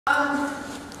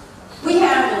We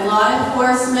have a law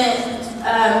enforcement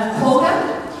quota.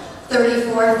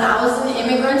 34,000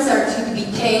 immigrants are to be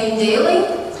detained daily.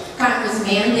 Congress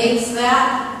mandates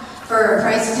that for a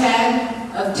price tag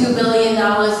of $2 billion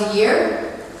a year.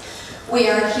 We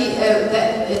are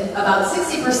about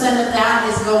 60% of that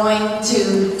is going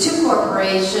to two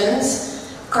corporations,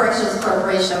 Corrections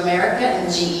Corporation of America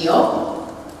and GEO.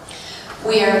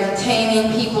 We are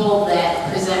detaining people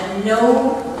that present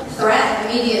no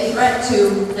immediate threat to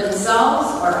themselves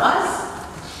or us.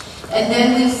 And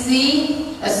then we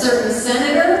see a certain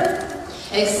senator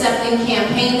accepting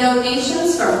campaign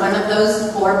donations from one of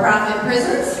those for-profit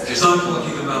prisons. She's not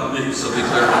talking about me, so be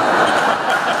clear.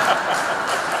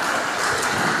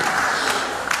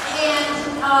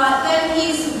 And then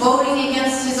he's voting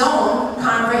against his own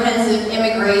comprehensive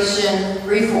immigration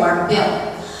reform bill.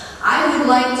 I would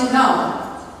like to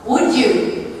know, would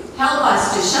you help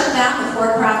us to shut down the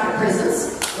for-profit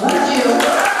prisons? Would you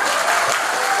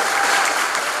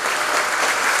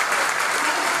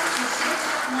shift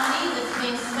money that's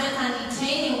being spent on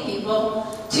detaining people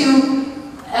to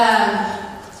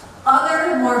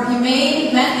other, more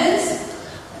humane methods?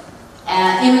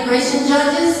 Immigration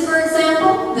judges, for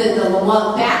example, the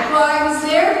backlogs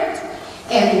there.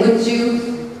 And would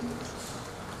you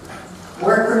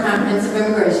work for comprehensive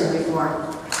immigration reform?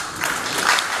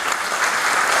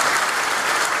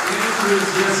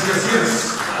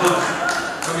 Yes. But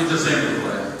let me just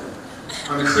amplify.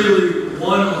 I mean, clearly,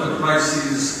 one of the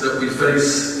crises that we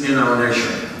face in our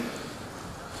nation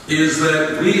is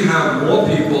that we have more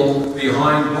people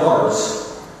behind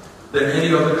bars than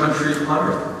any other country on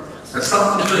earth. And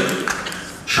stop to think.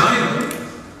 China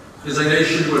is a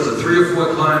nation who is 3 or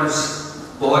 4 times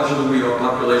larger than we are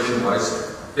population-wise.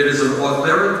 It is an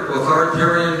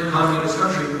authoritarian communist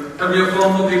country, and we have far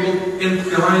more people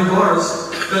behind bars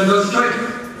than does China.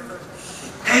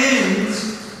 And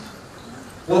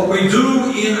what we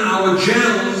do in our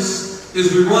jails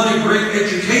is we run a great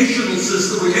educational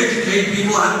system. We educate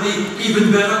people how to be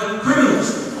even better criminals.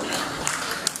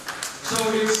 So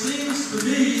it seems to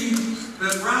me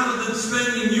that rather than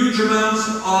spending huge amounts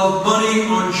of money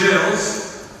on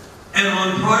jails and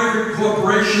on private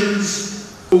corporations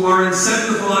who are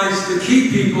incentivized to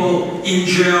keep people in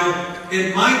jail,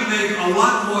 it might make a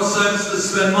lot more sense to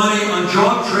spend money on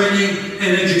job training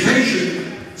and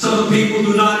education so that people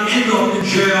do not end up in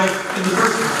jail in the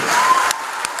first place.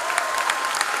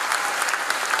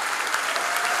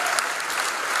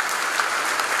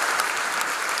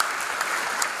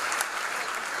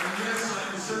 And yes,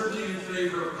 I am certainly in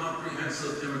favor of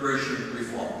comprehensive immigration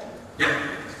reform. Yeah.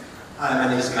 Hi, my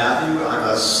name is Matthew. I'm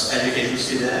an education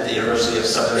student at the University of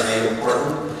Southern Maine in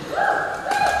Portland.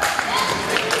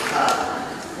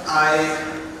 I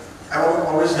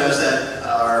always notice that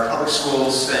our public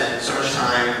schools spend so much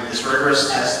time, this rigorous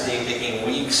testing, taking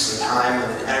weeks and time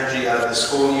and energy out of the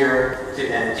school year,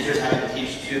 and teachers having to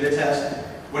teach to the test.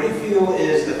 What do you feel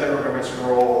is the federal government's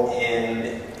role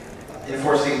in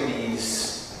enforcing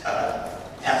these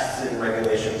tests and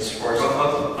regulations for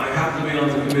Well, I happen to be on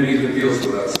the committee that deals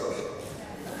with that stuff.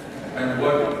 And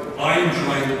what I'm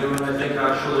trying to do, and I think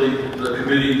actually the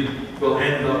committee will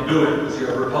end up doing, because you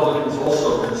have Republicans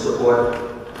also in support,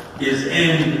 is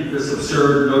end this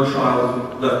absurd no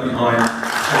child left behind.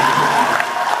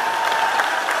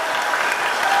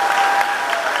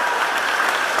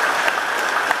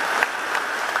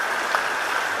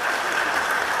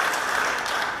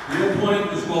 Your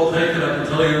point is well taken. I can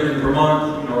tell you in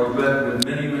Vermont, I've met with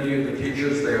many of the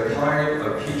teachers. They are tired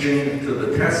of teaching to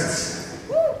the tests.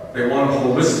 They want a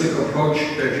holistic approach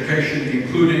to education,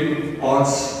 including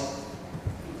arts.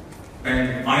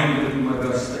 And I'm doing my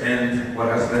best to end what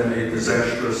has been a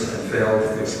disastrous and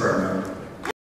failed experiment.